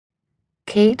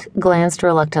Kate glanced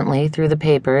reluctantly through the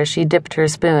paper as she dipped her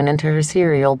spoon into her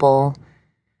cereal bowl.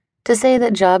 To say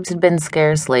that jobs had been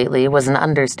scarce lately was an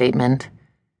understatement.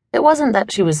 It wasn't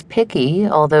that she was picky,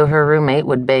 although her roommate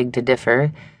would beg to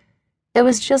differ. It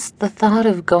was just the thought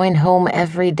of going home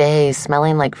every day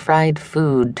smelling like fried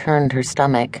food turned her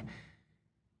stomach.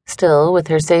 Still, with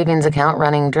her savings account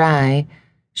running dry,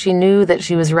 she knew that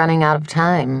she was running out of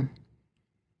time.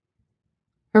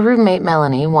 Her roommate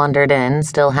Melanie wandered in,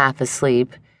 still half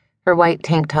asleep, her white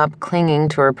tank top clinging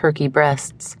to her perky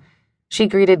breasts. She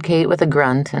greeted Kate with a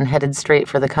grunt and headed straight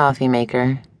for the coffee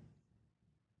maker.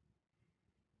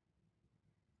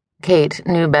 Kate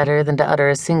knew better than to utter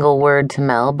a single word to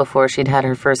Mel before she'd had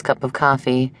her first cup of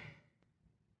coffee.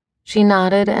 She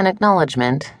nodded an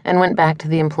acknowledgement and went back to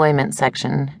the employment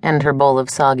section and her bowl of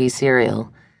soggy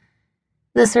cereal.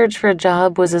 The search for a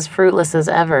job was as fruitless as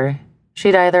ever.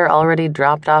 She'd either already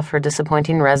dropped off her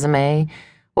disappointing resume,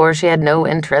 or she had no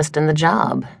interest in the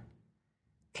job.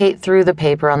 Kate threw the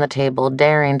paper on the table,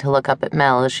 daring to look up at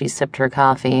Mel as she sipped her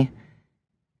coffee.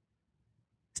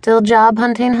 "Still job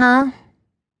hunting, huh?"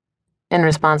 In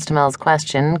response to Mel's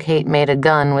question, Kate made a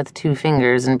gun with 2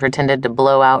 fingers and pretended to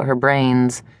blow out her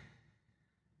brains.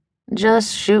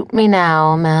 "Just shoot me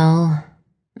now, Mel.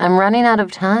 I'm running out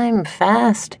of time,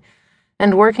 fast,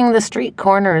 and working the street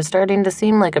corner is starting to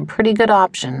seem like a pretty good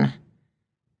option."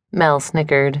 Mel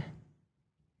snickered.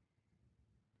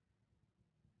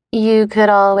 "You could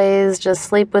always just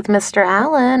sleep with Mr.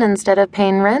 Allen instead of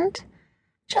paying rent.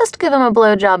 Just give him a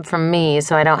blowjob from me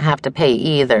so I don't have to pay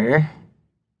either."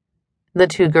 The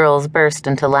 2 girls burst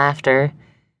into laughter.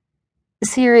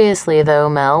 "Seriously, though,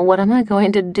 Mel, what am I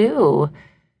going to do?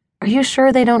 Are you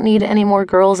sure they don't need any more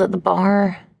girls at the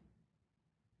bar?"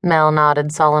 Mel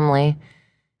nodded solemnly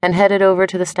and headed over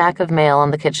to the stack of mail on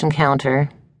the kitchen counter.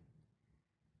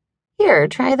 "Here,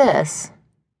 try this."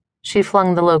 She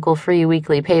flung the local free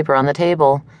weekly paper on the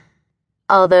table.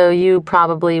 "Although you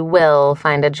probably will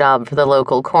find a job for the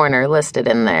local corner listed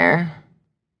in there."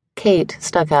 Kate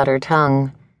stuck out her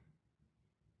tongue.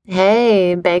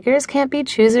 "Hey, beggars can't be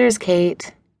choosers,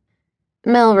 Kate."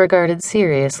 Mel regarded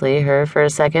seriously her for a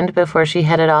second before she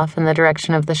headed off in the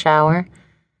direction of the shower.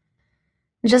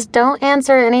 "Just don't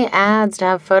answer any ads to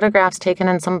have photographs taken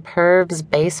in some perv's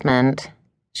basement,"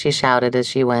 she shouted as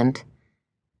she went.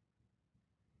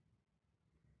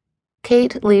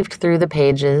 Kate leafed through the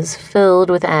pages,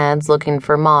 filled with ads looking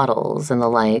for models and the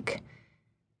like.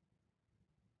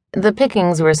 The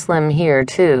pickings were slim here,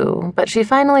 too, but she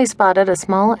finally spotted a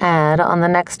small ad on the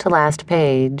next-to-last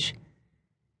page.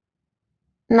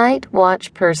 "Night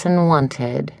watch person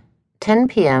wanted. 10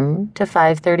 p.m. to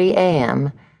 5:30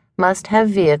 a.m. Must have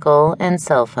vehicle and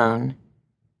cell phone."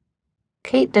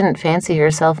 Kate didn't fancy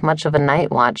herself much of a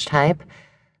night watch type,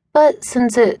 but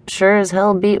since it sure as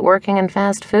hell beat working in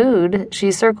fast food,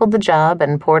 she circled the job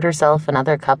and poured herself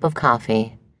another cup of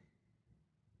coffee.